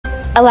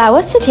Allow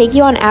us to take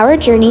you on our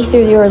journey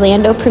through the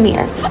Orlando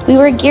premiere. We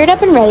were geared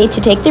up and ready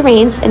to take the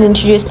reins and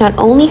introduce not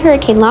only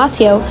Hurricane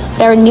Lasio,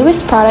 but our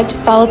newest product,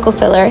 follicle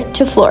filler,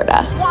 to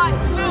Florida. 1,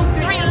 2,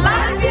 3,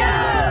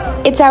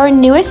 Lasio! It's our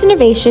newest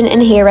innovation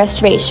in hair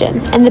restoration,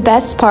 and the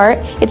best part,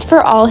 it's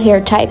for all hair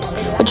types,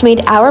 which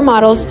made our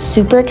models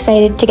super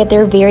excited to get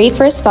their very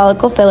first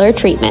follicle filler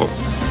treatment.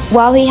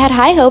 While we had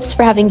high hopes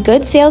for having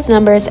good sales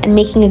numbers and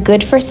making a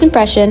good first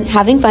impression,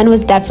 having fun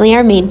was definitely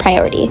our main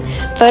priority.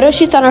 Photo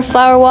shoots on our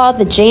flower wall,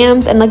 the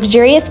jams, and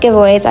luxurious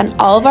giveaways on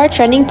all of our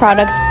trending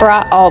products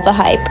brought all the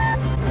hype.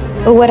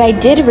 But what I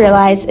did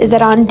realize is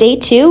that on day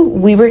 2,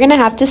 we were gonna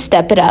have to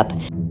step it up.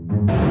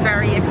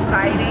 Very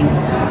exciting.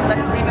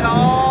 Let's leave it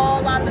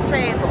all on the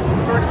table.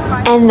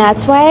 And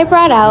that's why I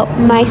brought out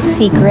my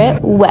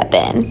secret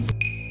weapon.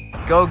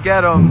 Go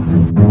get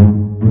 'em.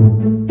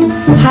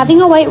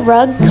 Having a white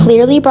rug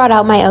clearly brought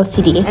out my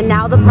OCD. And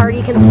now the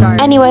party can start.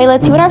 Anyway,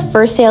 let's see what our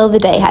first sale of the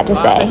day had to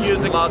say. I've been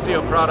using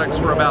Lasio products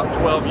for about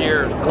 12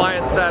 years.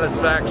 Client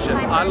satisfaction.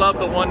 I love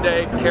the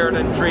one-day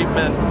keratin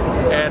treatment,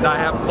 and I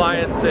have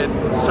clients that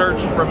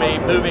searched for me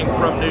moving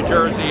from New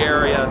Jersey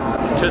area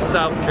to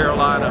South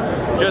Carolina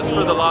just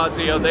for the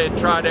Lasio. They had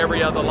tried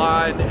every other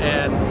line,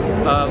 and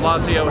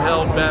Lasio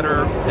held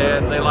better,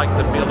 and they liked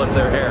the feel of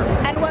their hair.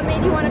 And what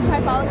made you want to try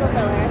follicle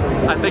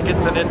filler? I think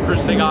it's an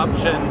interesting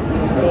option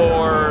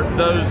for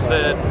those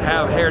that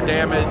have hair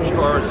damage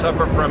or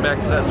suffer from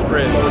excess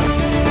frizz.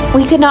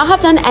 We could not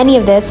have done any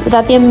of this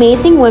without the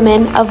amazing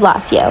women of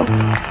Lasio.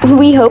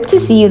 We hope to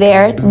see you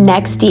there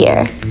next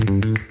year.